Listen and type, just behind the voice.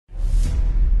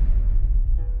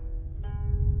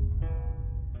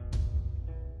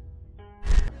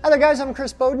Hi there guys, I'm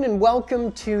Chris Bowden and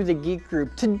welcome to the Geek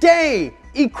Group. Today,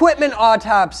 equipment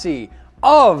autopsy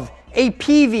of a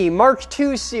PV Mark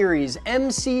II series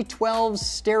MC12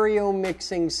 stereo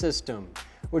mixing system,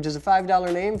 which is a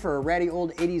 $5 name for a ratty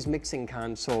old 80s mixing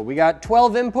console. We got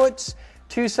 12 inputs,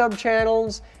 2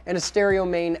 sub-channels, and a stereo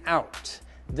main out.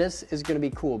 This is going to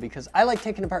be cool because I like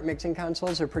taking apart mixing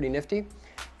consoles. They're pretty nifty.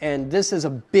 And this is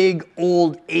a big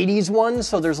old 80s one,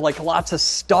 so there's like lots of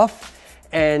stuff.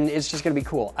 And it's just going to be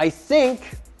cool. I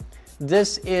think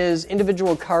this is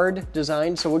individual card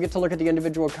design, so we'll get to look at the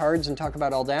individual cards and talk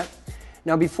about all that.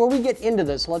 Now, before we get into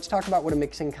this, let's talk about what a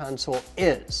mixing console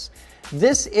is.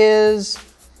 This is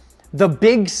the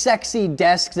big, sexy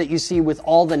desk that you see with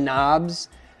all the knobs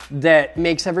that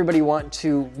makes everybody want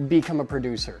to become a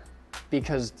producer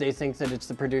because they think that it's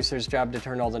the producer's job to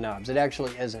turn all the knobs. It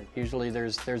actually isn't. Usually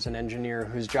there's an engineer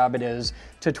whose job it is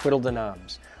to twiddle the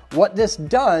knobs. What this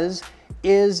does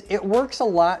is it works a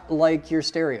lot like your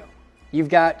stereo. You've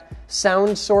got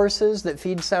sound sources that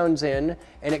feed sounds in,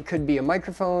 and it could be a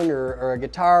microphone or a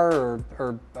guitar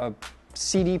or a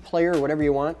CD player or whatever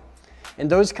you want, and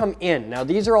those come in. Now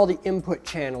these are all the input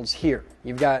channels here.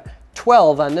 You've got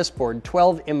 12 on this board,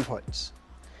 12 inputs.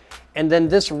 And then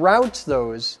this routes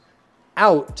those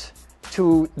out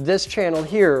to this channel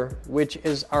here, which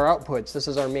is our outputs. This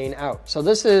is our main out. So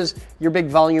this is your big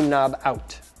volume knob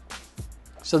out.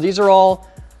 So these are all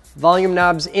volume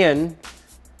knobs in.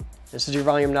 This is your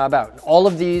volume knob out. All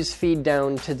of these feed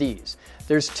down to these.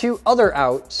 There's 2 other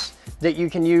outs that you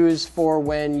can use for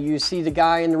when you see the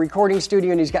guy in the recording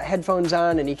studio and he's got headphones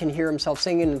on and he can hear himself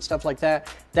singing and stuff like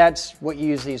that. That's what you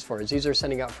use these for. These are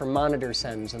sending out for monitor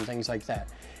sends and things like that.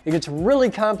 It gets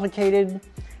really complicated.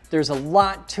 There's a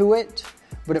lot to it,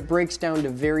 but it breaks down to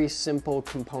very simple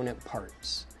component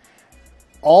parts.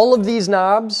 All of these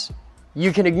knobs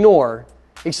you can ignore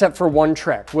except for one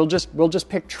track. We'll just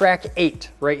pick track 8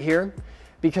 right here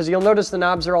because you'll notice the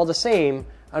knobs are all the same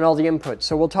on all the inputs.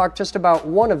 So we'll talk just about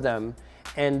one of them,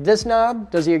 and this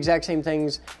knob does the exact same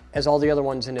things as all the other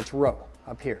ones in its row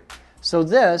up here. So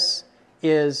this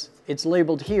is, it's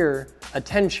labeled here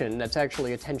attention, that's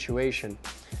actually attenuation.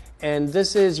 And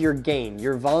this is your gain,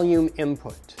 your volume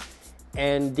input.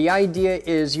 And the idea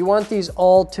is you want these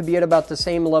all to be at about the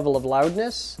same level of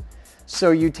loudness.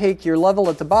 So you take your level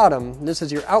at the bottom, this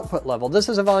is your output level. This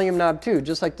is a volume knob too,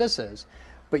 just like this is.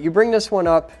 But you bring this one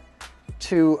up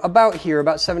to about here,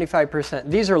 about 75%.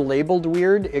 These are labeled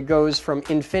weird. It goes from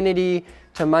infinity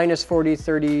to minus 40,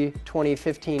 30, 20,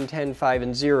 15, 10, 5,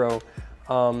 and 0.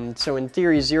 So in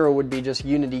theory, 0 would be just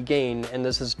unity gain, and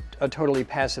this is a totally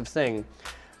passive thing.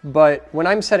 But when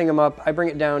I'm setting them up, I bring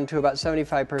it down to about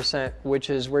 75%, which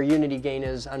is where unity gain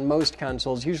is on most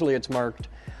consoles. Usually it's marked.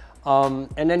 And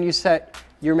then you set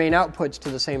your main outputs to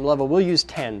the same level. We'll use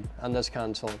 10 on this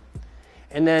console.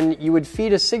 And then you would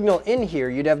feed a signal in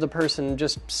here. You'd have the person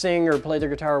just sing or play their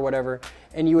guitar or whatever,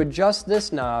 and you adjust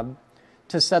this knob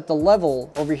to set the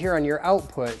level over here on your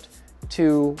output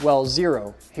to, well,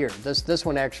 0 here. This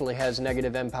one actually has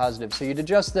negative and positive. So you'd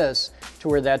adjust this to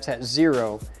where that's at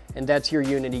 0, and that's your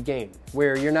unity gain,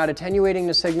 where you're not attenuating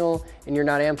the signal and you're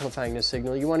not amplifying the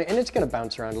signal. You want to, and it's going to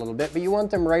bounce around a little bit, but you want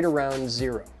them right around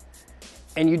 0.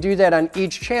 And you do that on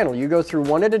each channel. You go through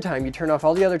one at a time, you turn off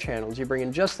all the other channels, you bring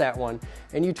in just that one,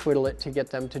 and you twiddle it to get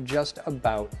them to just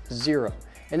about 0.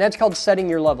 And that's called setting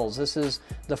your levels. This is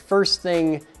the first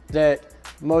thing that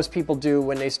most people do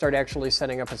when they start actually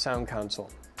setting up a sound console.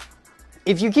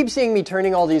 If you keep seeing me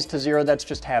turning all these to 0, that's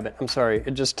just habit. I'm sorry,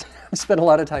 I spent a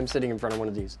lot of time sitting in front of one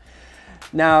of these.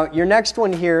 Now, your next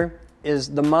one here is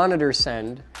the monitor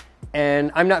send,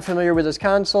 and I'm not familiar with this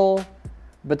console,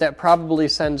 but that probably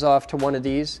sends off to one of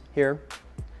these here.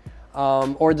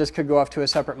 Or this could go off to a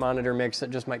separate monitor mix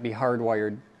that just might be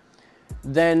hardwired.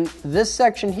 Then this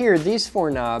section here, these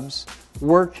 4 knobs,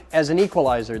 work as an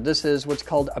equalizer. This is what's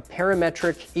called a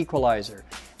parametric equalizer.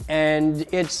 And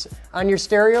it's on your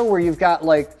stereo where you've got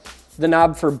like the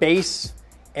knob for bass,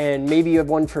 and maybe you have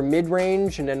one for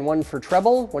mid-range, and then one for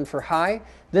treble, one for high.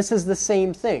 This is the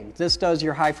same thing. This does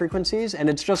your high frequencies, and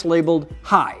it's just labeled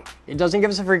high. It doesn't give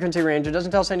us a frequency range. It doesn't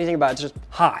tell us anything about it. It's just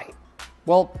high.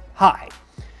 Well, high.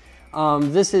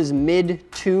 This is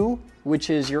mid 2, which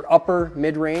is your upper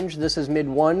mid-range. This is mid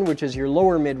 1, which is your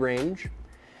lower mid-range.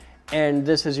 And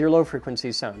this is your low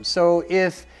frequency sound. So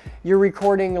if you're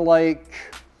recording like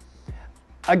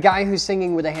a guy who's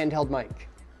singing with a handheld mic,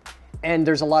 and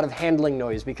there's a lot of handling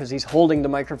noise because he's holding the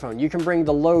microphone, you can bring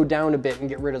the low down a bit and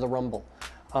get rid of the rumble.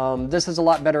 This is a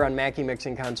lot better on Mackie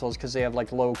mixing consoles because they have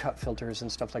like low cut filters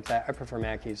and stuff like that. I prefer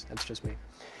Mackies, that's just me.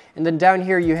 And then down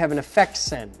here you have an effect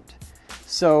send.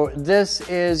 So this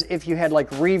is if you had like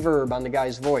reverb on the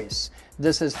guy's voice.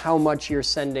 This is how much you're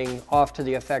sending off to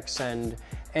the effects end.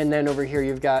 And then over here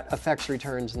you've got effects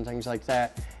returns and things like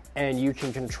that. And you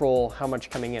can control how much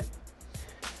coming in.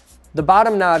 The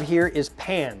bottom knob here is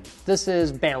pan. This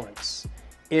is balance.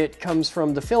 It comes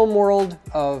from the film world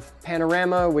of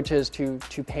panorama, which is to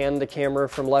pan the camera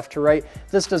from left to right.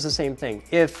 This does the same thing.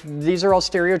 If these are all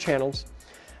stereo channels,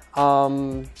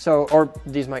 or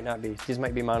these might not be. These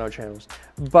might be mono channels.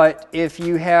 But if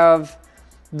you have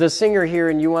the singer here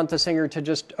and you want the singer to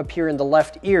just appear in the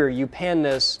left ear, you pan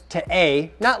this to A,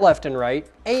 not left and right,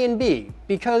 A and B,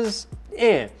 because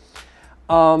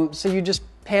So you just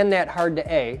pan that hard to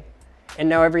A, and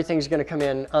now everything's going to come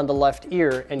in on the left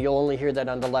ear, and you'll only hear that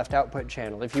on the left output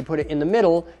channel. If you put it in the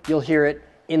middle, you'll hear it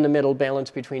in the middle, balance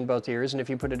between both ears, and if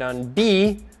you put it on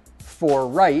B for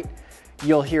right,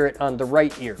 you'll hear it on the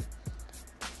right ear.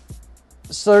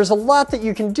 So there's a lot that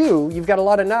you can do. You've got a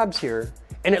lot of knobs here,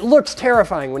 and it looks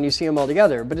terrifying when you see them all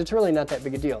together, but it's really not that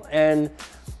big a deal. And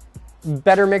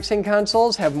better mixing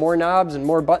consoles have more knobs and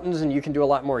more buttons, and you can do a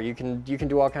lot more. You can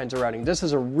do all kinds of routing. This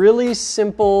is a really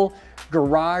simple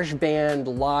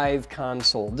GarageBand live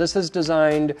console. This is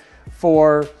designed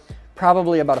for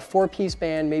probably about a 4-piece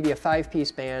band, maybe a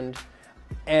 5-piece band,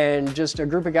 and just a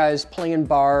group of guys playing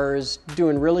bars,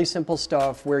 doing really simple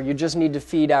stuff where you just need to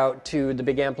feed out to the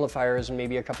big amplifiers and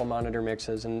maybe a couple monitor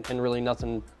mixes, and really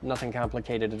nothing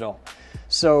complicated at all.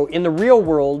 So in the real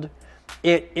world,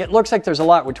 it looks like there's a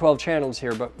lot with 12 channels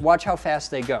here, but watch how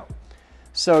fast they go.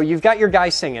 So you've got your guy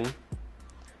singing,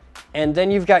 and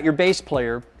then you've got your bass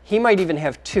player. He might even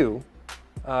have 2.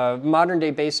 Modern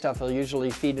day bass stuff will usually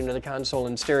feed into the console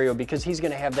in stereo because he's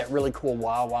going to have that really cool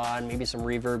wah-wah and maybe some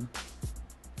reverb.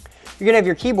 You're going to have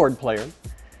your keyboard player.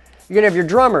 You're going to have your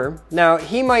drummer. Now,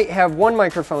 he might have 1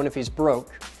 microphone if he's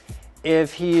broke.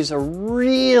 If he's a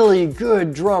really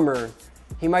good drummer,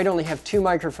 he might only have 2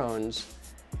 microphones.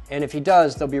 And if he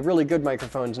does, they'll be really good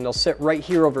microphones, and they'll sit right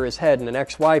here over his head in an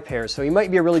XY pair. So he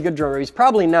might be a really good drummer. He's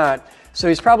probably not. So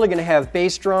he's probably going to have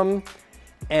bass drum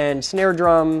and snare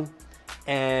drum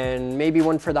and maybe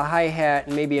one for the hi-hat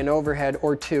and maybe an overhead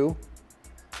or 2.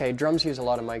 Okay, drums use a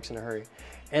lot of mics in a hurry.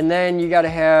 And then you got to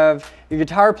have your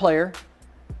guitar player.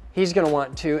 He's going to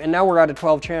want 2. And now we're out of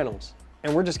 12 channels,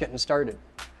 and we're just getting started.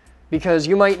 Because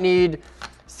you might need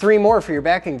 3 more for your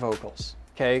backing vocals,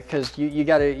 okay? Because you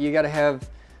got to have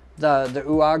the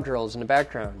ooh-ah girls in the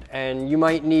background. And you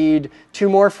might need 2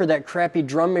 more for that crappy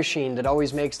drum machine that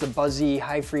always makes the buzzy,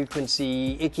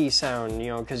 high-frequency, icky sound, you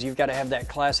know, because you've got to have that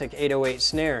classic 808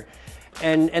 snare.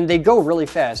 And they go really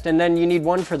fast. And then you need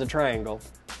 1 for the triangle,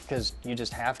 because you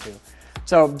just have to.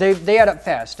 So they add up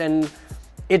fast. And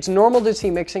it's normal to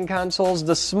see mixing consoles.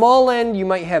 The small end, you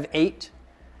might have 8,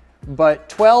 but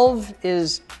 12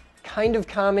 is kind of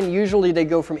common. Usually they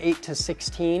go from 8 to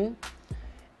 16.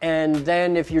 And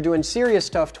then if you're doing serious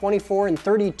stuff, 24 and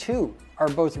 32 are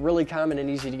both really common and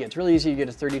easy to get. It's really easy to get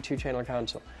a 32-channel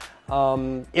console.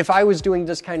 If I was doing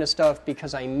this kind of stuff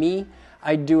because I'm me,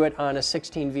 I'd do it on a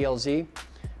 16 VLZ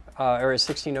or a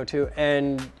 1602,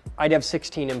 and I'd have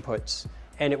 16 inputs,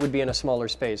 and it would be in a smaller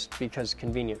space because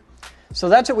convenient. So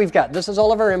that's what we've got. This is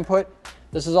all of our input.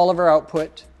 This is all of our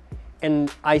output.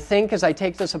 And I think as I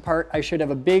take this apart, I should have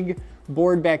a big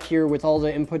board back here with all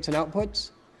the inputs and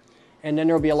outputs. And then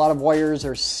there'll be a lot of wires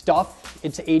or stuff.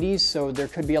 It's 80s, so there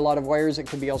could be a lot of wires. It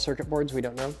could be all circuit boards. We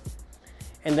don't know.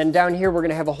 And then down here, we're going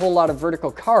to have a whole lot of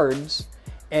vertical cards.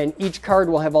 And each card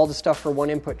will have all the stuff for 1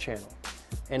 input channel.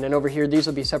 And then over here, these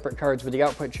will be separate cards with the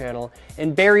output channel.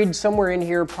 And buried somewhere in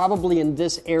here, probably in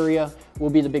this area,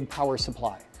 will be the big power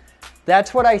supply.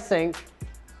 That's what I think.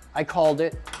 I called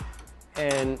it.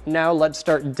 And now let's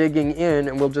start digging in,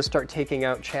 and we'll just start taking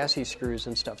out chassis screws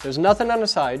and stuff. There's nothing on the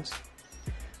sides.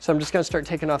 So I'm just going to start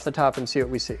taking off the top and see what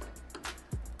we see.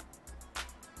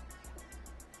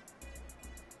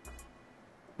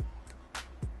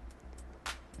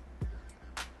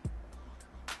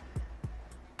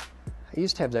 I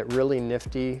used to have that really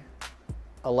nifty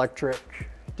electric...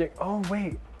 Oh,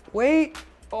 wait.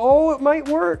 Oh, it might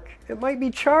work. It might be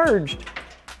charged.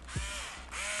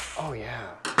 Oh,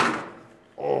 yeah.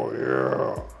 Oh,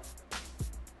 yeah.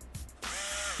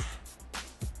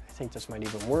 I think this might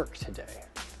even work today.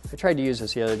 I tried to use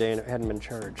this the other day and it hadn't been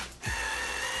charged.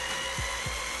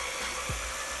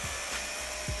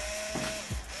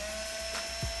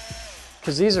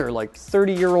 Because these are like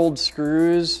 30-year-old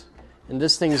screws, and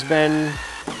this thing's been...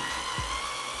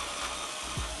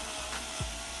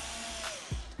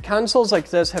 Consoles like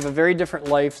this have a very different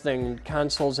life than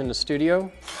consoles in the studio.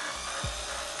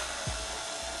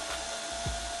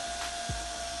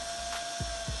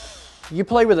 You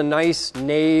play with a nice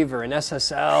Nave or an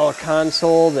SSL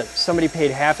console that somebody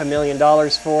paid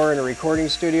 $500,000 for in a recording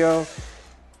studio.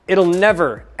 It'll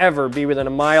never, ever be within a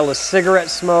mile of cigarette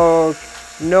smoke.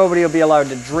 Nobody will be allowed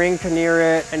to drink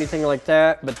near it, anything like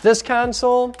that. But this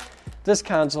console's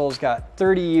got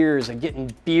 30 years of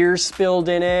getting beer spilled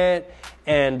in it,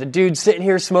 and the dude sitting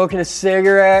here smoking a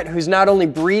cigarette who's not only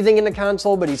breathing in the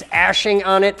console, but he's ashing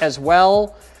on it as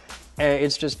well. And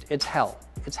it's hell.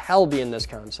 It's hell being this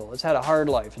console. It's had a hard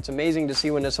life. It's amazing to see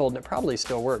when it's old, and it probably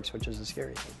still works, which is a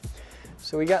scary thing.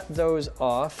 So we got those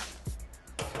off.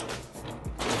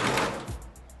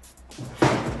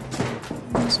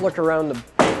 Let's look around the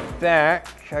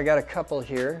back. I got a couple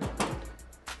here.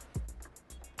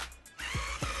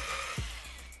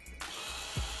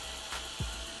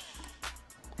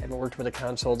 I haven't worked with a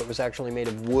console that was actually made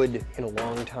of wood in a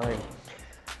long time.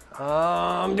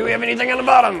 Do we have anything on the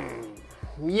bottom?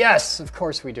 Yes, of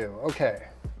course we do. Okay.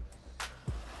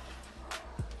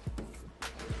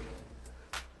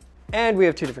 And we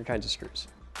have two different kinds of screws.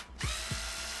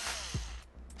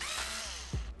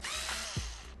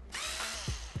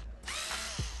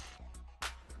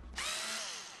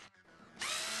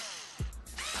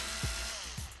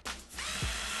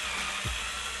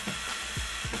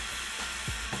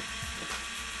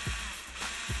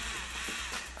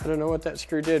 I don't know what that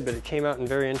screw did, but it came out in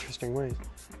very interesting ways.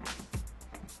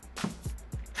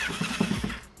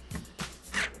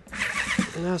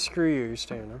 Now screw you, you're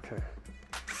staying, okay.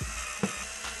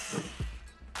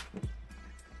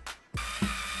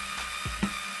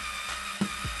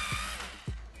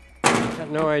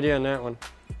 Got no idea on that one.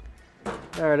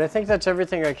 All right, I think that's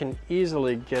everything I can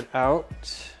easily get out.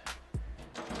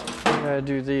 I gotta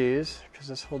do these, because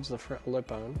this holds the front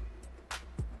lip on.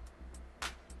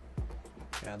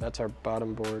 Yeah, that's our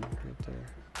bottom board right there.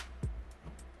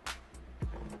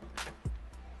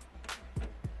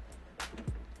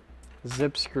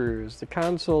 Zip screws. The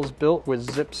console's built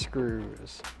with zip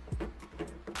screws.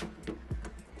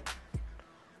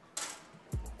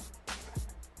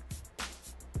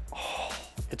 Oh,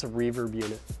 it's a reverb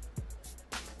unit.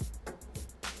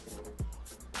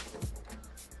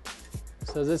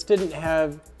 So this didn't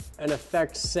have an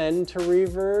effect send to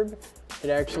reverb.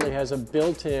 It actually has a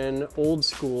built-in old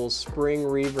school spring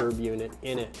reverb unit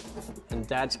in it. And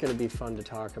that's going to be fun to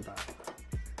talk about.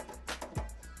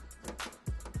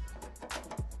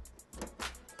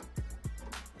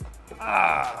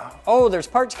 Oh, there's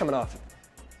parts coming off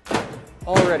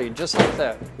already, just like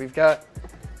that. We've got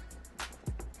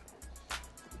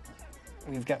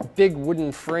big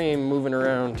wooden frame moving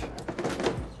around.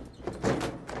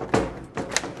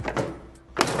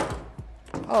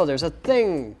 Oh, there's a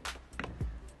thing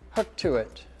hooked to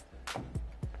it.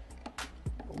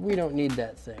 We don't need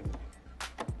that thing.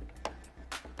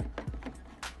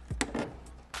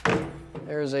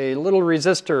 There's a little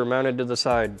resistor mounted to the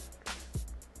side.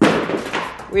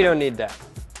 We don't need that.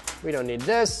 We don't need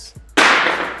this. All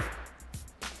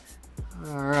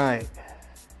right,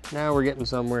 now we're getting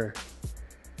somewhere.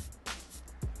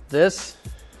 This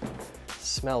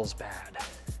smells bad.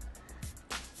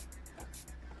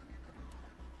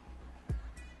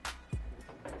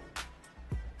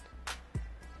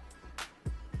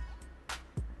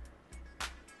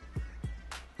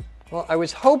 Well, I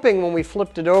was hoping when we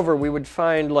flipped it over we would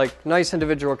find like nice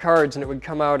individual cards and it would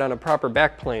come out on a proper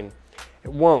backplane.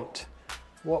 It won't.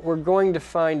 What we're going to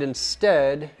find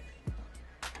instead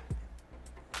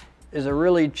is a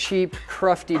really cheap,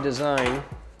 crufty design,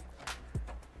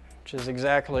 which is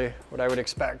exactly what I would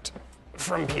expect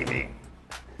from PV.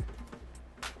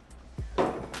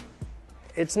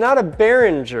 It's not a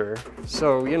Behringer,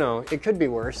 so, you know, it could be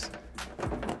worse.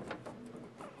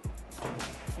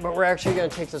 But we're actually going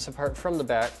to take this apart from the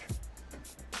back.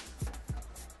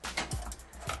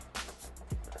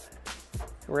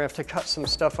 We're going to have to cut some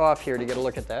stuff off here to get a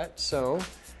look at that, so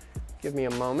give me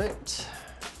a moment.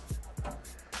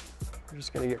 I'm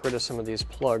just going to get rid of some of these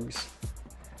plugs.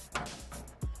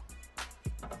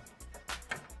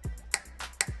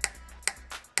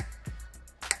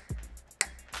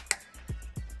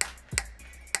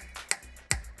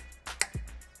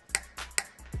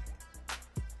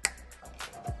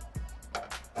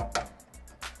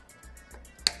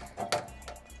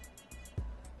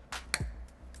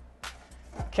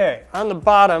 Okay, on the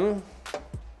bottom,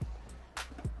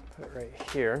 put it right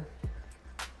here,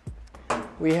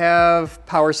 we have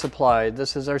power supply.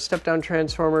 This is our step-down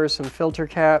transformer, some filter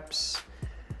caps.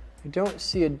 I don't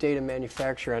see a date of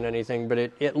manufacture on anything, but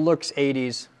it looks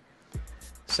 80s.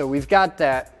 So we've got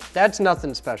that. That's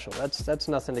nothing special. That's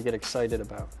nothing to get excited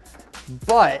about.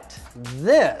 But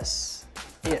this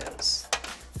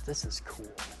is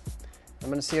cool. I'm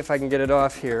going to see if I can get it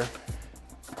off here,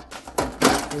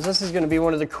 because this is going to be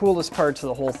one of the coolest parts of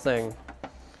the whole thing.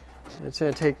 It's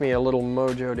going to take me a little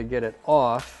mojo to get it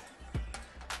off.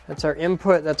 That's our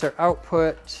input, that's our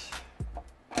output.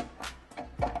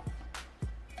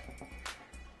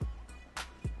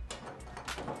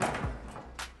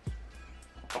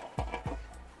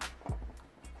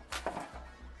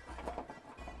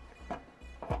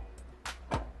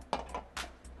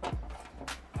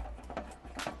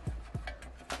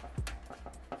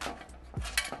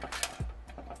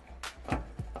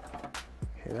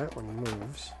 Okay, that one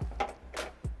moves.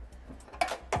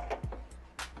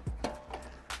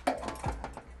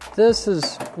 This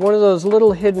is one of those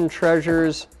little hidden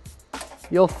treasures.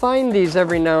 You'll find these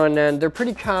every now and then. They're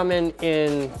pretty common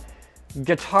in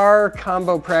guitar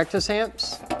combo practice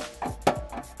amps.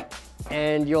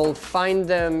 And you'll find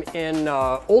them in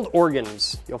old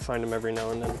organs. You'll find them every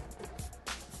now and then.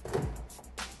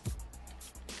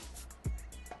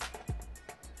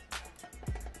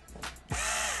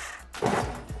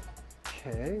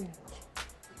 Okay.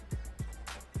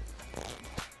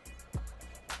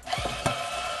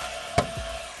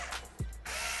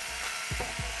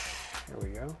 There we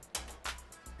go.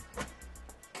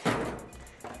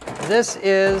 This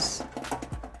is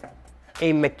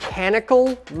a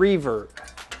mechanical reverb.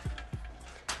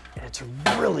 And it's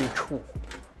really cool.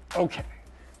 Okay,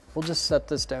 we'll just set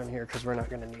this down here because we're not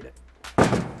going to need it.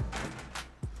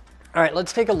 All right,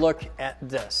 let's take a look at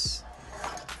this.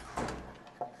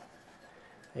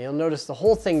 And you'll notice the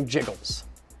whole thing jiggles,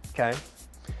 okay?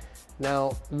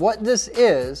 Now, what this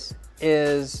is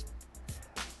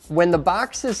when the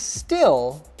box is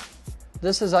still,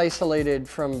 this is isolated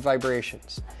from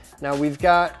vibrations. Now, we've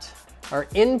got our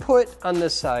input on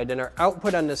this side and our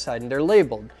output on this side, and they're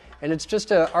labeled. And it's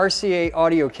just a RCA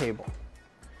audio cable,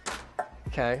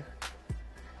 okay?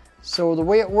 So the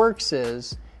way it works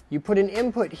is you put an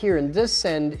input here, and this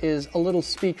end is a little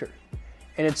speaker.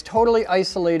 And it's totally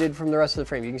isolated from the rest of the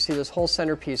frame. You can see this whole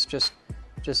centerpiece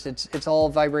it's all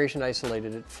vibration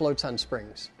isolated. It floats on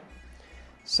springs.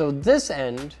 So this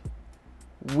end,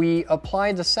 we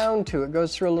apply the sound to. It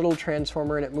goes through a little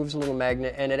transformer and it moves a little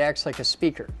magnet and it acts like a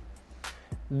speaker.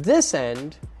 This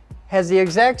end has the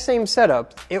exact same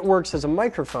setup. It works as a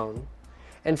microphone.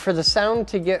 And for the sound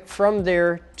to get from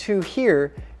there to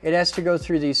here, it has to go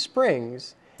through these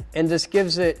springs. And this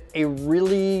gives it a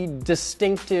really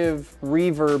distinctive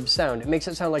reverb sound. It makes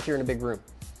it sound like you're in a big room.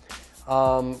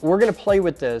 We're going to play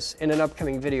with this in an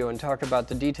upcoming video and talk about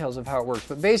the details of how it works.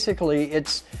 But basically,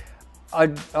 it's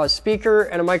a speaker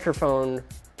and a microphone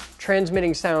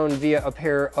transmitting sound via a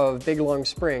pair of big long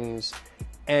springs.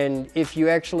 And if you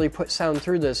actually put sound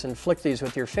through this and flick these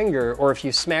with your finger, or if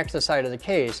you smack the side of the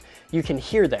case, you can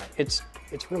hear that. It's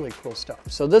really cool stuff.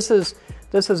 So this is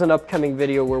an upcoming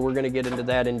video where we're going to get into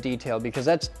that in detail, because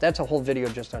that's a whole video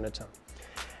just on its own.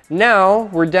 Now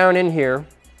we're down in here,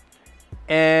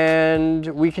 and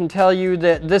we can tell you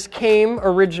that this came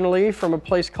originally from a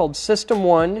place called System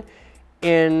 1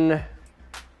 in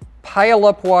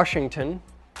Puyallup, Washington.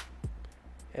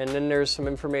 And then there's some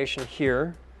information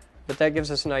here, but that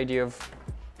gives us an idea of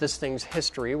this thing's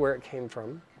history, where it came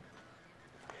from.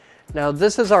 Now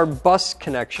this is our bus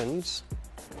connections.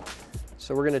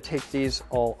 So we're going to take these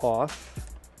all off.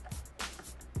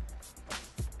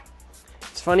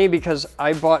 It's funny because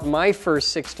I bought my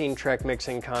first 16-track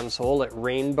mixing console at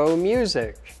Rainbow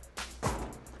Music.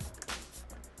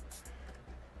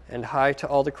 And hi to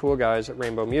all the cool guys at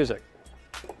Rainbow Music.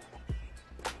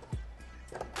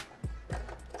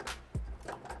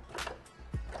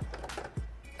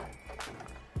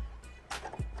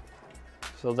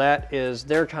 So that is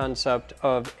their concept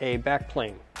of a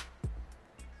backplane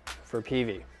for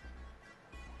PV.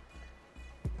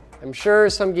 I'm sure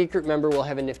some Geek Group member will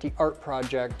have a nifty art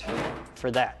project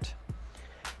for that.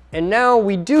 And now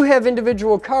we do have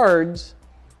individual cards,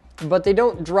 but they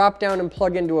don't drop down and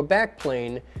plug into a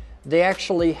backplane. They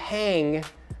actually hang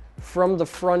from the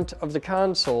front of the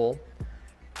console,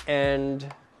 and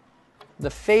the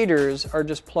faders are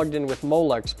just plugged in with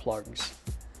Molex plugs.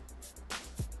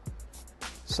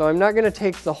 So I'm not going to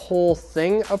take the whole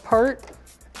thing apart,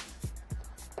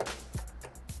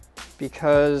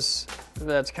 because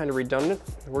that's kind of redundant.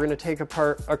 We're going to take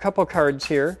apart a couple cards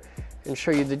here and show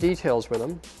you the details with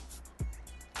them.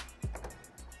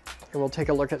 And we'll take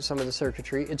a look at some of the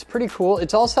circuitry. It's pretty cool.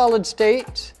 It's all solid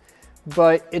state,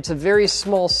 but it's a very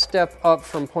small step up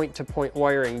from point-to-point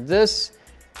wiring. This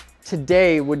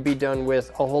today would be done with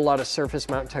a whole lot of surface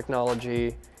mount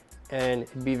technology, and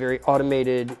it'd be very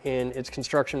automated in its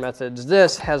construction methods.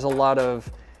 This has a lot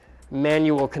of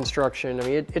manual construction. I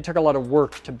mean, it took a lot of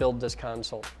work to build this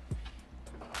console.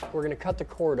 we're going to cut the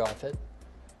cord off it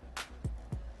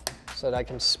so that I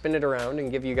can spin it around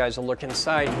and give you guys a look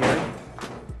inside here.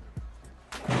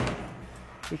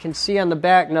 You can see on the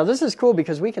back, now this is cool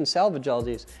because we can salvage all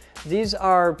these. These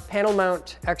are panel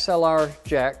mount XLR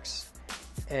jacks,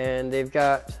 and they've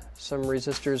got some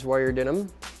resistors wired in them.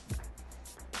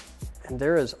 And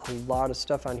there is a lot of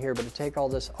stuff on here, but to take all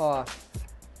this off,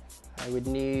 I would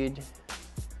need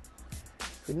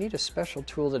a special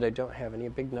tool that I don't have. I need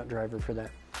a big nut driver for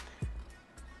that.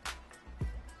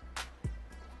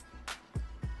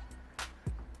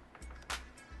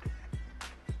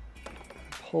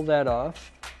 Pull that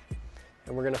off.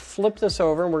 And we're going to flip this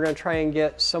over, and we're going to try and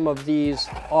get some of these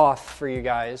off for you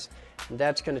guys. And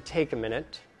that's going to take a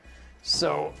minute.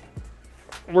 So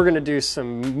we're going to do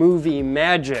some movie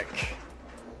magic.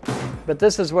 But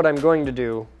this is what I'm going to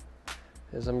do,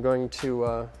 is I'm going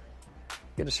to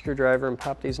get a screwdriver and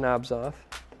pop these knobs off.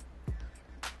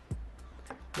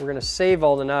 We're going to save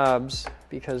all the knobs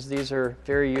because these are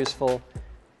very useful,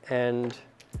 and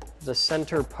the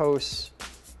center posts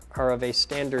are of a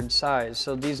standard size.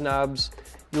 So these knobs,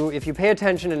 if you pay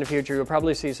attention in the future, you'll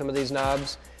probably see some of these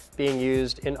knobs being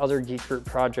used in other Geek Group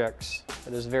projects.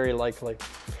 That is very likely.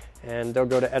 And they'll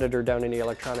go to editor down in the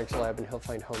electronics lab and he'll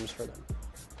find homes for them.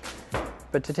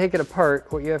 But to take it apart,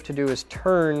 what you have to do is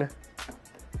turn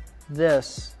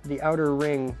this, the outer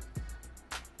ring,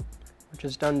 which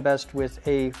is done best with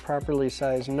a properly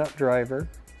sized nut driver,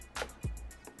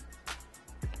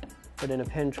 but in a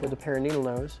pinch with a pair of needle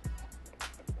nose.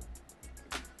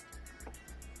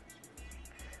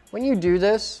 When you do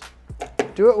this,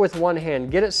 do it with one hand.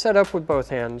 Get it set up with both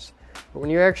hands. But when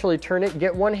you actually turn it,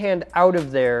 get one hand out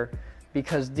of there,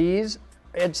 because these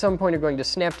at some point are going to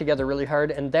snap together really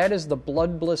hard, and that is the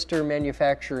blood blister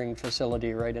manufacturing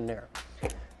facility right in there.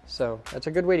 So that's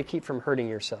a good way to keep from hurting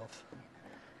yourself.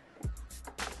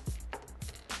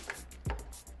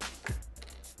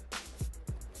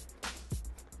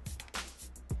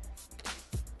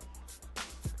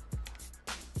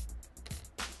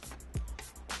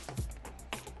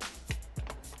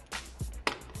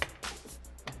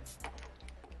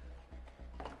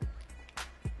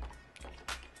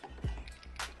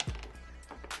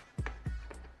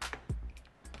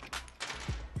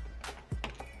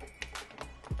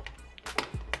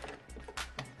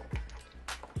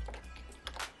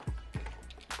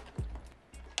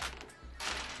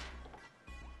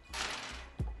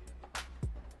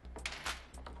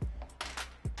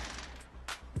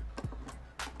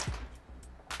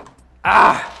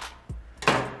 Ah!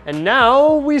 And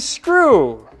now we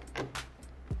screw.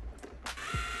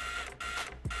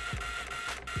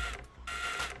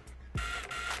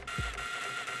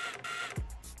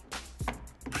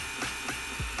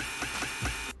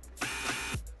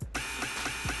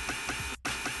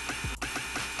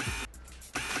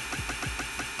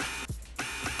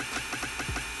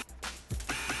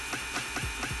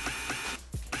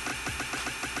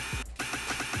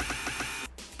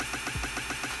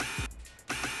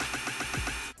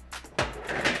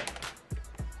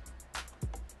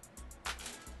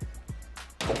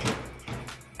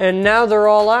 And now they're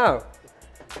all out.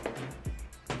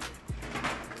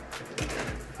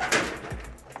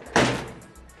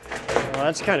 Well,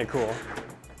 that's kind of cool.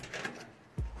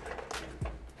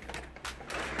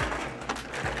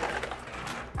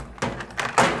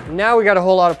 Now we got a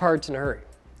whole lot of parts in a hurry.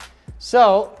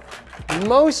 So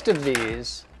most of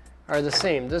these are the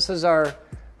same. This is our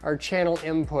channel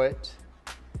input.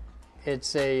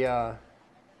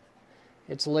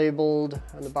 It's labeled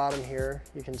on the bottom here.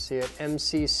 You can see it,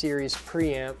 MC Series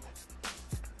Preamp.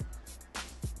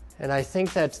 And I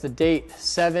think that's the date,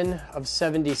 7 of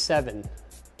 77,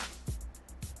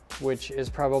 which is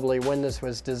probably when this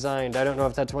was designed. I don't know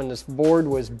if that's when this board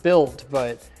was built,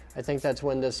 but I think that's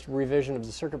when this revision of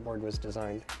the circuit board was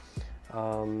designed.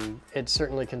 It's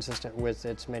certainly consistent with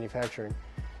its manufacturing.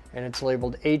 And it's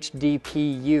labeled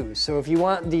HDPU. So if you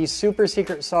want the super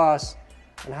secret sauce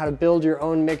on how to build your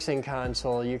own mixing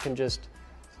console, you can just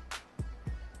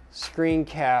screen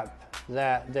cap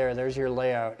that there. There's your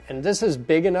layout. And this is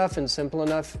big enough and simple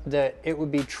enough that it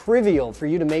would be trivial for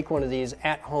you to make one of these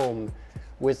at home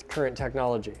with current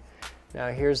technology. Now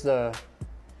here's the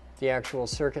actual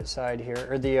circuit side here,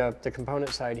 or the component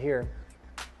side here.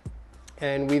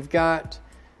 And we've got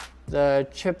the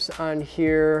chips on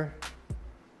here.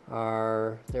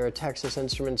 They're a Texas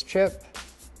Instruments chip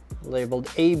labeled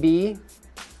AB.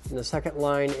 And the second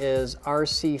line is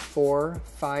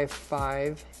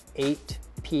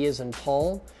RC4558P as in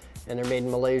Paul. and they're made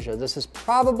in Malaysia. This is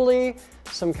probably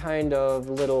some kind of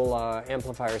little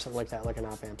amplifier or something like that, like an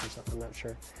op amp or something, I'm not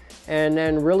sure. And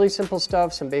then really simple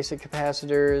stuff, some basic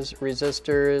capacitors,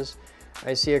 resistors.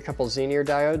 I see a couple Zener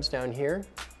diodes down here.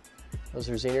 Those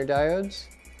are Zener diodes.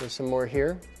 There's some more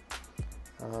here.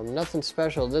 Nothing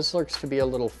special. This looks to be a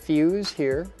little fuse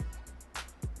here,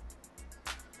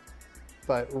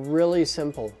 but really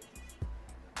simple.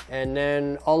 And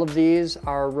then all of these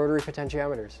are rotary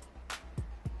potentiometers.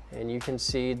 And you can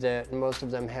see that most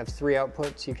of them have 3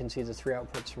 outputs. You can see the 3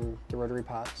 outputs from the rotary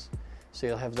pots. So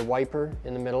you'll have the wiper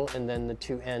in the middle and then the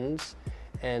 2 ends.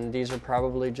 And these are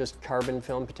probably just carbon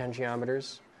film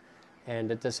potentiometers.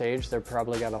 And at this age, they've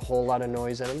probably got a whole lot of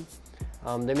noise in them.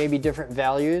 There may be different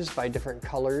values by different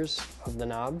colors of the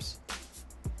knobs.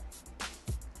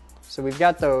 So we've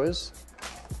got those.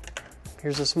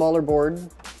 Here's a smaller board.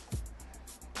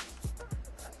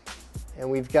 And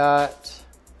we've got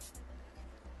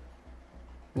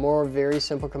more very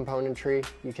simple componentry.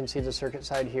 You can see the circuit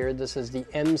side here. This is the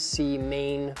MC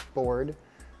main board.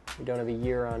 We don't have a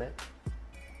year on it.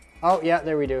 Oh, yeah,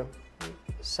 there we do.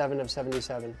 7 of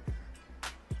 77.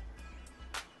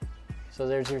 So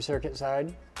there's your circuit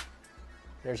side.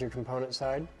 There's your component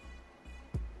side.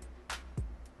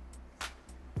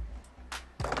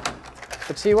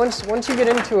 But see, once you get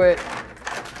into it,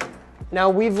 now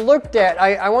we've looked at,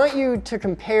 I want you to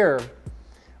compare.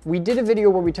 We did a video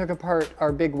where we took apart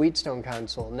our big Wheatstone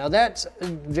console. Now that's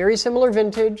very similar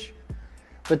vintage,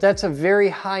 but that's a very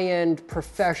high-end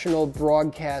professional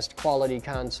broadcast quality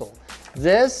console.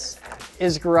 This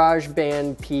is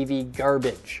GarageBand PV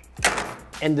garbage.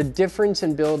 And the difference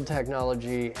in build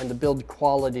technology and the build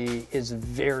quality is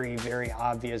very, very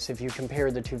obvious if you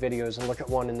compare the 2 videos and look at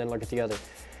one and then look at the other.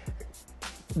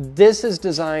 This is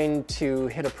designed to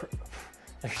hit a...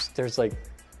 There's like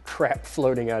crap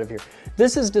floating out of here.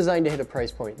 This is designed to hit a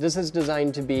price point. This is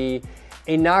designed to be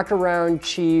a knock-around,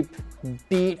 cheap,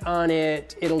 beat on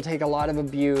it, it'll take a lot of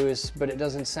abuse, but it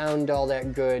doesn't sound all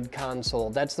that good console.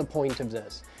 That's the point of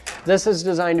this. This is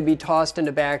designed to be tossed in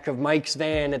the back of Mike's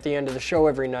van at the end of the show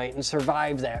every night and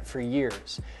survive that for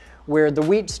years. Where the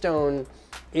Wheatstone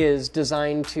is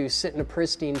designed to sit in a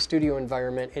pristine studio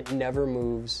environment, it never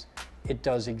moves, it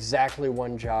does exactly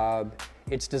one job,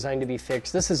 it's designed to be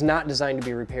fixed. This is not designed to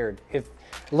be repaired.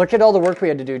 Look at all the work we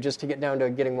had to do just to get down to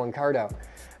getting one card out.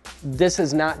 This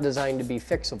is not designed to be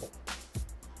fixable.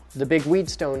 The big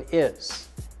Wheatstone is,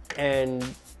 and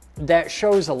that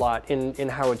shows a lot in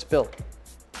how it's built.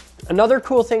 Another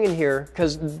cool thing in here,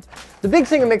 because the big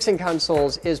thing of mixing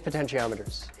consoles is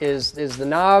potentiometers, is the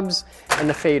knobs and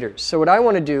the faders. So what I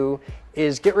want to do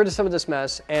is get rid of some of this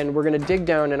mess, and we're going to dig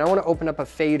down, and I want to open up a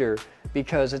fader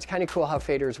because it's kind of cool how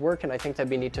faders work, and I think that'd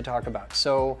be neat to talk about.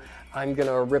 So I'm going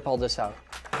to rip all this out.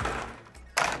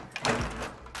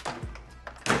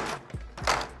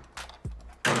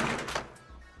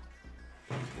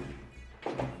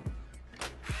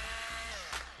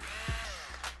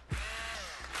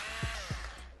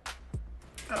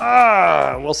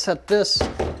 We'll set this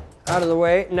out of the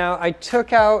way. Now I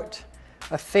took out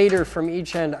a fader from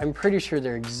each end. I'm pretty sure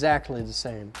they're exactly the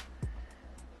same.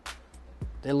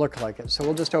 They look like it, so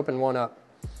we'll just open one up.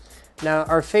 Now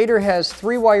our fader has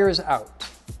 3 wires out,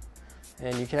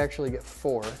 and you can actually get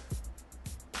 4.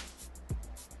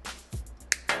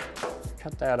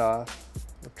 Cut that off.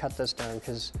 We'll cut this down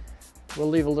because we'll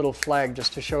leave a little flag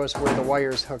just to show us where the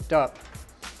wire's hooked up.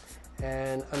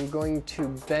 And I'm going to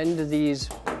bend these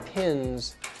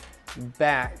pins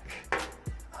back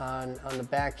on the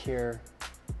back here.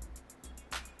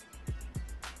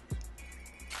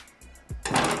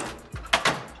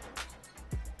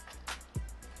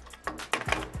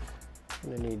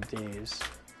 I'm gonna need these.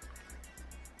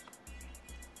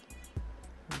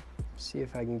 See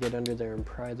if I can get under there and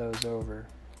pry those over.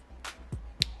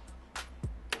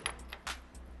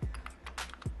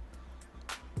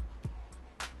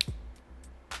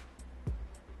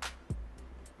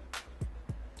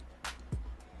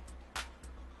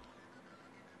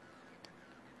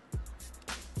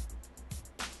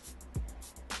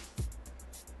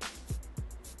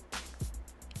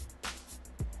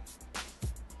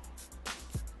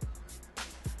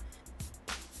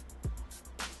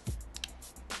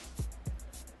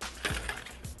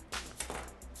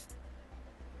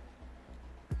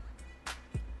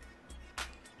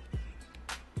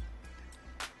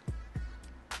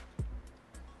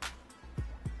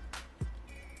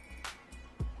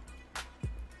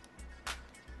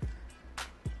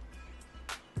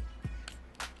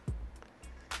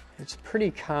 It's pretty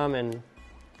common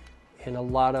in a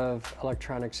lot of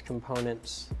electronics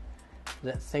components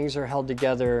that things are held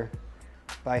together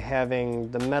by having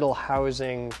the metal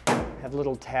housing have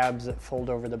little tabs that fold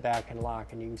over the back and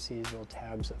lock, and you can see these little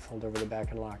tabs that fold over the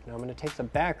back and lock. Now I'm going to take the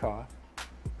back off,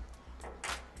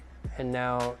 and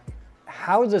now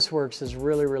how this works is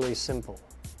really, really simple.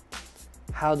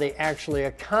 How they actually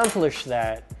accomplish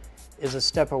that is a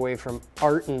step away from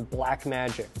art and black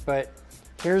magic, but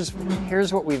here's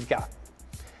what we've got.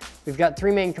 We've got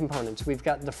three main components. We've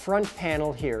got the front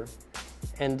panel here,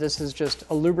 and this is just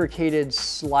a lubricated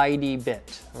slidey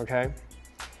bit, okay?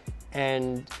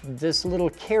 And this little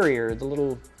carrier, the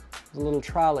little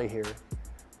trolley here,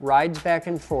 rides back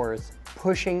and forth,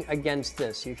 pushing against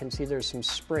this. You can see there's some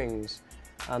springs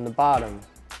on the bottom,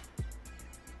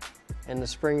 and the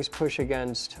springs push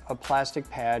against a plastic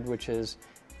pad, which is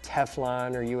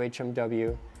Teflon or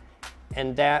UHMW,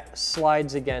 and that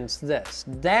slides against this.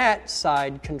 That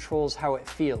side controls how it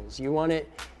feels. You want it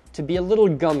to be a little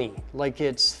gummy, like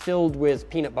it's filled with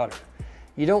peanut butter.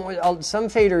 You don't want, some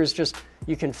faders just,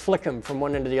 you can flick them from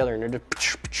one end to the other, and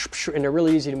they're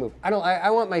really easy to move. I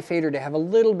want my fader to have a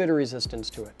little bit of resistance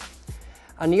to it.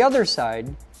 On the other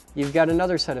side, you've got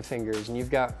another set of fingers, and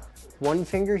you've got one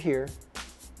finger here,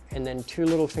 and then two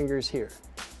little fingers here.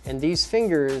 And these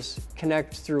fingers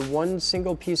connect through one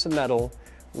single piece of metal,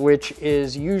 which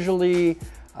is usually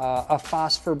a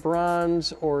phosphor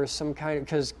bronze or some kind of,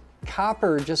 because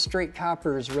copper, just straight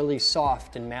copper, is really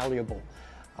soft and malleable.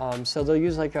 So they'll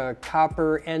use like a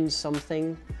copper and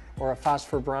something or a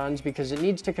phosphor bronze because it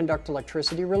needs to conduct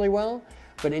electricity really well,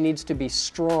 but it needs to be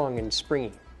strong and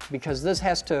springy because this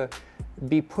has to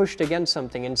be pushed against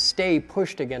something and stay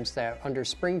pushed against that under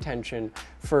spring tension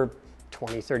for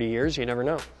 20, 30 years, you never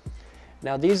know.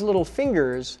 Now these little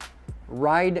fingers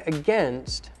ride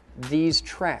against these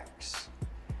tracks.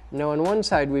 Now on one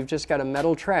side we've just got a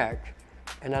metal track,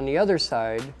 and on the other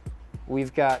side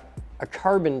we've got a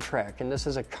carbon track, and this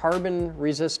is a carbon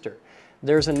resistor.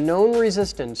 There's a known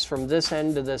resistance from this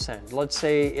end to this end. Let's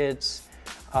say it's,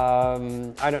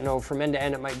 I don't know, from end to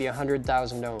end it might be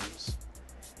 100,000 ohms.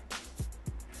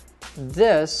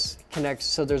 This connects,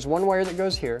 so there's one wire that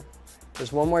goes here,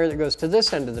 there's one wire that goes to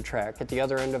this end of the track at the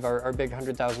other end of our big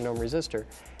 100,000 ohm resistor,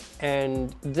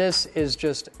 and this is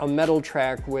just a metal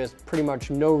track with pretty much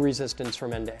no resistance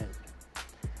from end to end.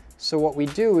 So what we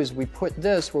do is we put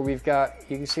this where we've got,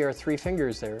 you can see our three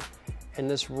fingers there, and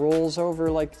this rolls over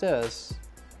like this,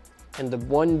 and the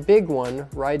one big one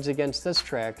rides against this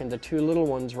track, and the two little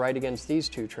ones ride against these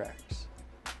two tracks.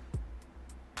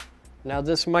 Now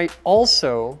this might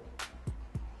also,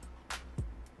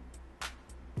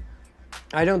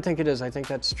 I don't think it is, I think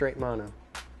that's straight mono.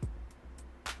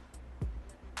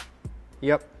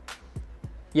 Yep.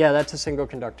 Yeah, that's a single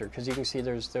conductor, because you can see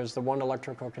there's the one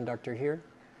electrical conductor here,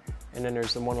 and then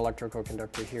there's the one electrical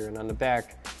conductor here, and on the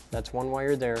back, that's one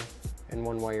wire there and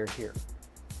one wire here.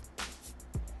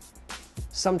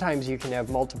 Sometimes you can have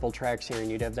multiple tracks here,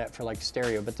 and you'd have that for like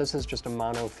stereo, but this is just a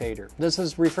mono fader. This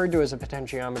is referred to as a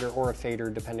potentiometer or a fader,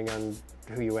 depending on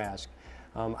who you ask.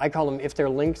 I call them, if they're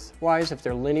lengthwise, if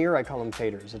they're linear, I call them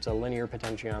faders. It's a linear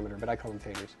potentiometer, but I call them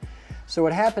faders. So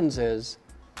what happens is,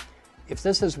 if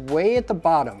this is way at the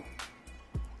bottom,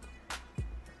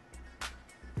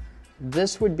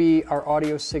 this would be our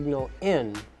audio signal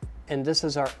in, and this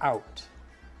is our out.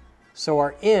 So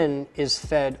our in is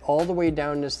fed all the way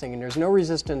down this thing, and there's no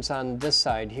resistance on this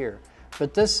side here.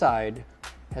 But this side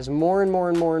has more and more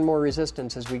and more and more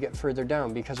resistance as we get further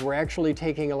down, because we're actually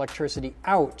taking electricity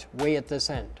out way at this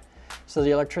end. So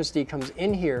the electricity comes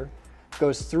in here,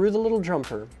 goes through the little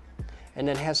jumper, and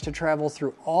then has to travel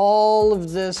through all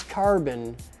of this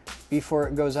carbon before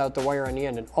it goes out the wire on the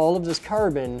end. And all of this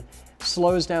carbon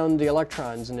slows down the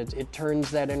electrons, and it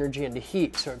turns that energy into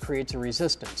heat, so it creates a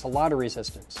resistance, a lot of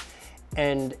resistance.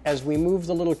 And as we move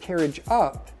the little carriage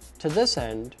up to this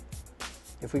end,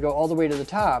 if we go all the way to the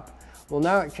top, well,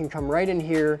 now it can come right in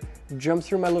here, jump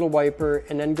through my little wiper,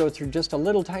 and then go through just a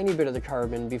little tiny bit of the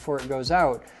carbon before it goes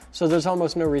out, so there's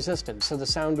almost no resistance, so the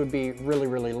sound would be really,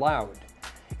 really loud.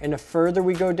 And the further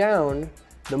we go down,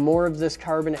 the more of this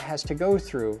carbon it has to go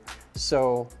through,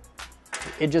 so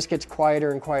it just gets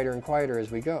quieter and quieter and quieter as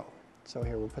we go. So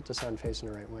here, we'll put this on facing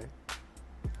the right way.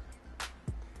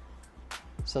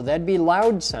 So that'd be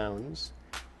loud sounds,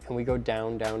 and we go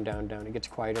down, down, down, down. It gets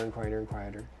quieter and quieter and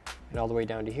quieter, and all the way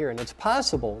down to here. And it's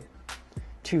possible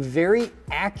to very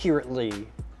accurately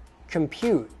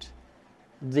compute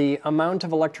the amount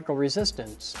of electrical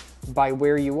resistance by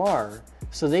where you are.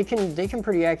 So they can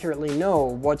pretty accurately know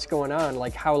what's going on,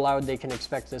 like how loud they can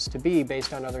expect this to be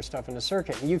based on other stuff in the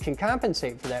circuit. And you can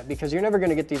compensate for that because you're never going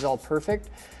to get these all perfect.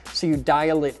 So you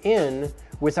dial it in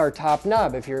with our top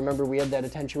knob. If you remember, we had that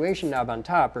attenuation knob on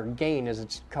top, or gain as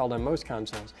it's called on most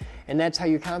consoles. And that's how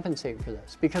you compensate for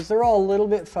this, because they're all a little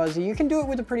bit fuzzy. You can do it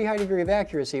with a pretty high degree of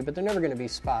accuracy, but they're never going to be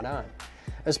spot on,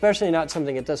 especially not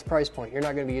something at this price point. You're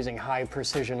not going to be using high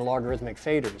precision logarithmic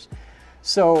faders.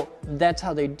 So that's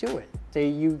how they do it.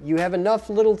 You have enough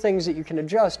little things that you can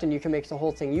adjust and you can make the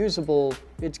whole thing usable.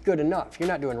 It's good enough. You're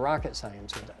not doing rocket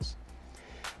science with this.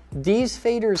 These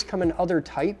faders come in other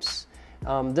types.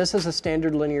 This is a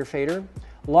standard linear fader.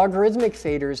 Logarithmic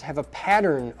faders have a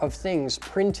pattern of things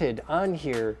printed on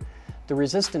here, the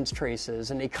resistance traces,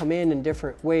 and they come in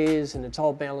different ways, and it's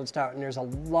all balanced out, and there's a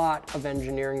lot of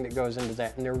engineering that goes into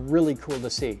that, and they're really cool to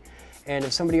see. And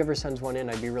if somebody ever sends one in,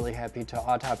 I'd be really happy to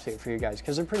autopsy it for you guys,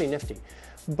 because they're pretty nifty.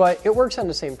 But it works on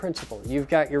the same principle. You've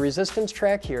got your resistance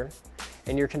track here,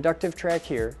 and your conductive track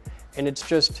here, and it's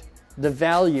just the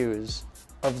values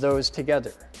of those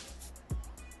together.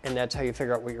 And that's how you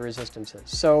figure out what your resistance is.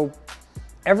 So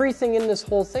everything in this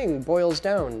whole thing boils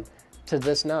down to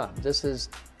this knob. This is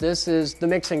the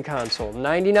mixing console.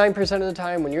 99% of the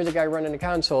time when you're the guy running the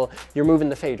console, you're moving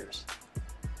the faders.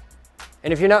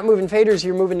 And if you're not moving faders,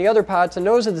 you're moving the other pots, and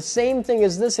those are the same thing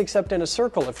as this except in a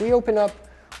circle. If we open up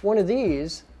one of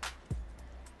these,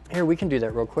 here, we can do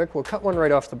that real quick. We'll cut one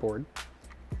right off the board.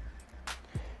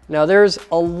 Now there's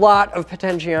a lot of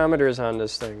potentiometers on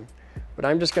this thing, but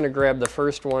I'm just going to grab the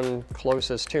first one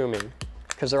closest to me,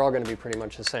 because they're all going to be pretty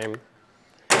much the same.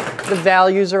 The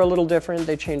values are a little different.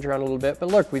 They change around a little bit, but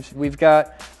look, we've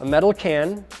got a metal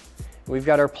can, we've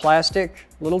got our plastic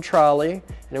little trolley, and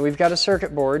then we've got a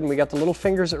circuit board, and we got the little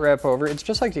fingers that wrap over. It's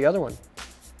just like the other one.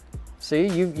 See,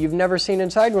 you've never seen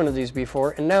inside one of these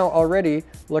before, and now already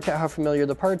look at how familiar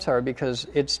the parts are, because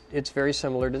it's very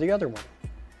similar to the other one.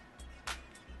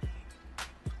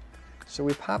 So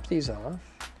we pop these off.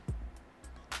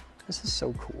 This is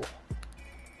so cool.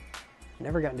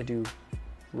 Never gotten to do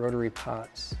rotary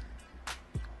pots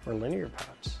or linear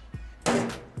pots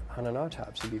on an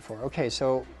Autopsy before. Okay,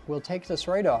 so we'll take this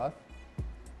right off,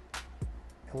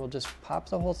 and we'll just pop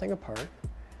the whole thing apart.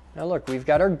 Now look, we've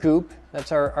got our goop.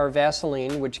 That's our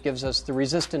Vaseline, which gives us the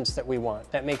resistance that we want.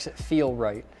 That makes it feel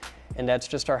right. And that's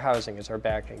just our housing, it's our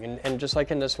backing. And just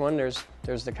like in this one, there's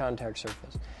the contact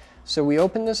surface. So we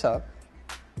open this up,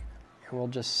 and we'll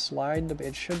just slide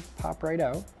it should pop right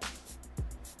out.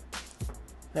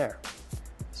 There.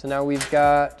 So now we've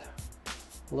got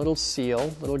a little seal,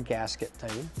 little gasket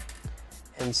thing.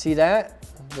 And see that?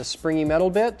 The springy metal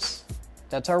bits?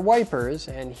 That's our wipers,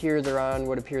 and here they're on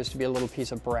what appears to be a little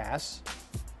piece of brass.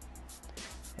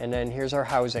 And then here's our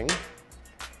housing.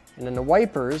 And then the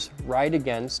wipers ride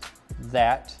against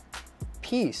that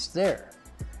piece there.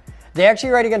 They actually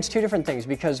ride against two different things,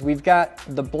 because we've got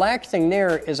the black thing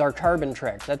there is our carbon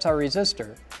track. That's our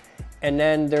resistor. And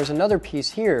then there's another piece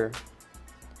here.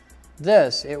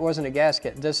 This, it wasn't a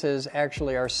gasket. This is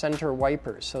actually our center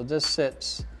wiper. So this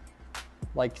sits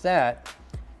like that.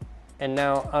 And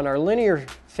now on our linear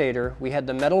fader, we had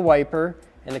the metal wiper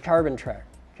and the carbon track.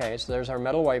 Okay, so there's our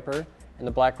metal wiper, and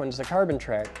the black one's the carbon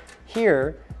track.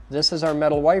 Here, this is our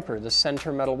metal wiper, the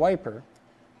center metal wiper,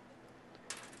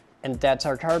 and that's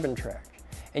our carbon track.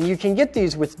 And you can get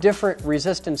these with different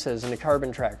resistances in the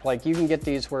carbon track. Like you can get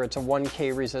these where it's a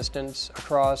 1K resistance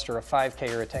across, or a 5K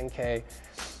or a 10K,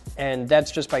 and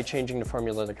that's just by changing the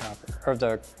formula of the copper, or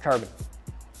the carbon.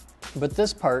 But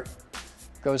this part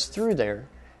goes through there,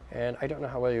 and I don't know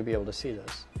how well you'll be able to see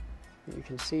this. You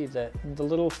can see that the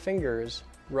little fingers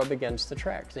rub against the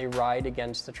track. They ride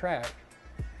against the track,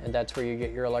 and that's where you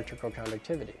get your electrical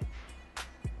conductivity.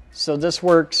 So this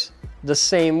works the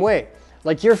same way.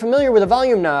 Like you're familiar with a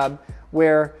volume knob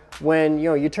where when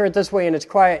you turn it this way and it's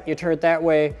quiet, you turn it that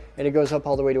way and it goes up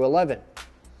all the way to 11.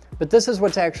 But this is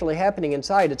what's actually happening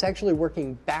inside. It's actually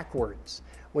working backwards.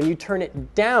 When you turn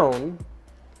it down,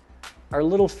 our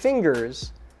little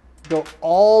fingers go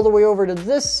all the way over to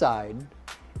this side,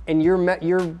 and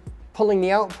you're pulling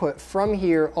the output from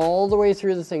here all the way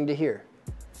through the thing to here.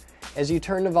 As you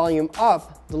turn the volume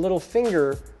up, the little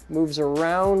finger moves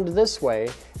around this way,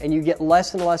 and you get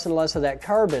less and less and less of that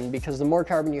carbon, because the more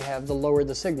carbon you have, the lower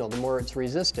the signal, the more it's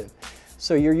resistive.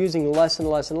 So you're using less and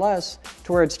less and less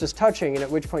to where it's just touching, and at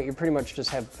which point you pretty much just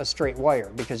have a straight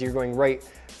wire, because you're going right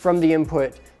from the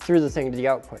input through the thing to the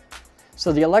output.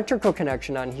 So the electrical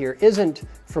connection on here isn't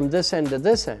from this end to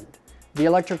this end. The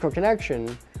electrical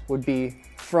connection would be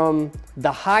from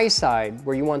the high side,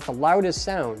 where you want the loudest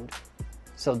sound,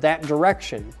 so that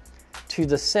direction, to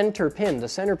the center pin. The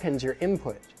center pin's your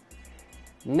input.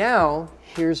 Now,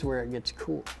 here's where it gets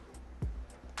cool.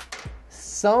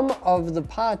 Some of the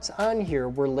pots on here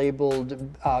were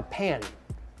labeled pan,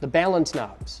 the balance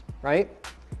knobs, right?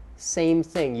 same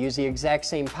thing. Use the exact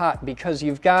same pot because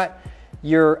you've got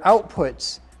your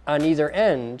outputs on either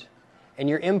end and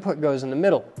your input goes in the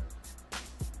middle.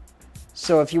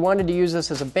 So if you wanted to use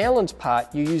this as a balance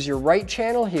pot, you use your right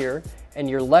channel here and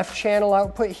your left channel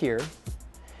output here,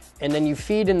 and then you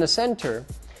feed in the center,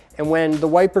 and when the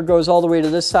wiper goes all the way to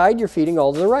this side, you're feeding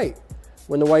all to the right.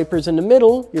 When the wiper's in the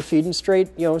middle, you're feeding straight,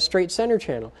 straight center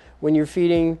channel. When you're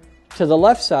feeding to the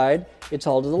left side, it's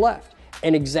all to the left.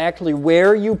 And exactly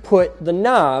where you put the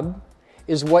knob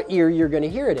is what ear you're going to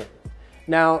hear it in.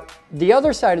 Now, the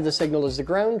other side of the signal is the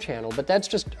ground channel, but that's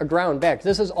just a ground back.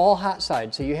 This is all hot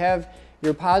side, so you have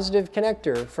your positive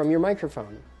connector from your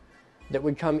microphone that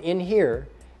would come in here,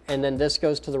 and then this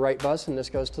goes to the right bus and this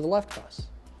goes to the left bus,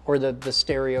 or the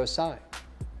stereo side.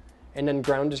 And then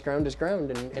ground is ground is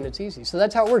ground, and it's easy. So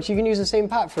that's how it works. You can use the same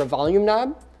pot for a volume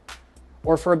knob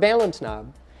or for a balance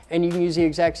knob, and you can use the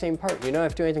exact same part. You don't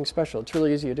have to do anything special. It's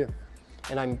really easy to do.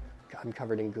 And I'm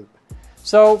covered in goop.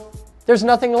 So there's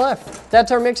nothing left.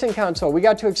 That's our mixing console. We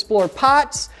got to explore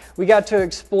pots. We got to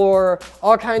explore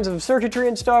all kinds of circuitry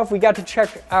and stuff. We got to check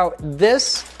out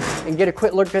this and get a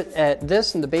quick look at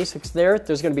this and the basics there.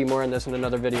 There's going to be more on this in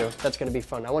another video. That's going to be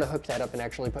fun. I want to hook that up and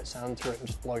actually put sound through it and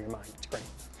just blow your mind. It's great.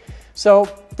 So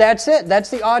that's it. That's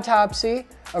the autopsy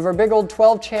of our big old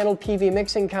 12-channel PV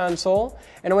mixing console.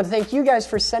 And I want to thank you guys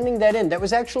for sending that in. That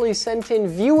was actually sent in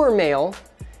viewer mail,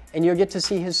 and you'll get to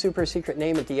see his super secret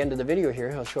name at the end of the video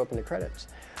here. He'll show up in the credits.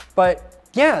 But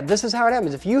yeah, this is how it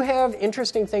happens. If you have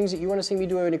interesting things that you want to see me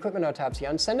do an equipment autopsy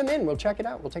on, send them in. We'll check it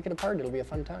out. We'll take it apart. It'll be a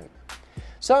fun time.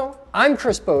 So I'm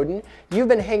Chris Bowden. You've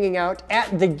been hanging out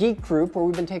at the Geek Group, where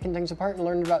we've been taking things apart and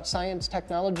learning about science,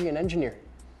 technology, and engineering.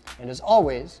 And as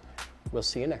always, we'll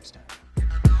see you next time.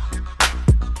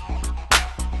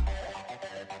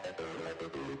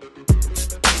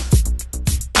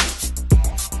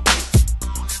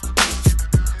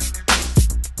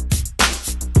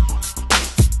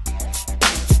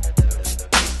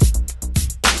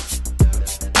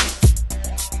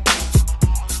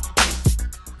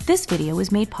 This video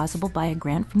was made possible by a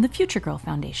grant from the Future Girl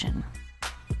Foundation.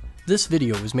 This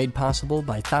video was made possible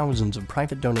by thousands of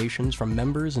private donations from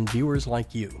members and viewers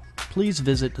like you. Please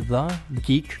visit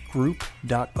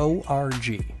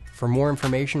thegeekgroup.org for more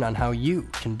information on how you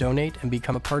can donate and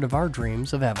become a part of our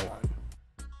dreams of Avalon.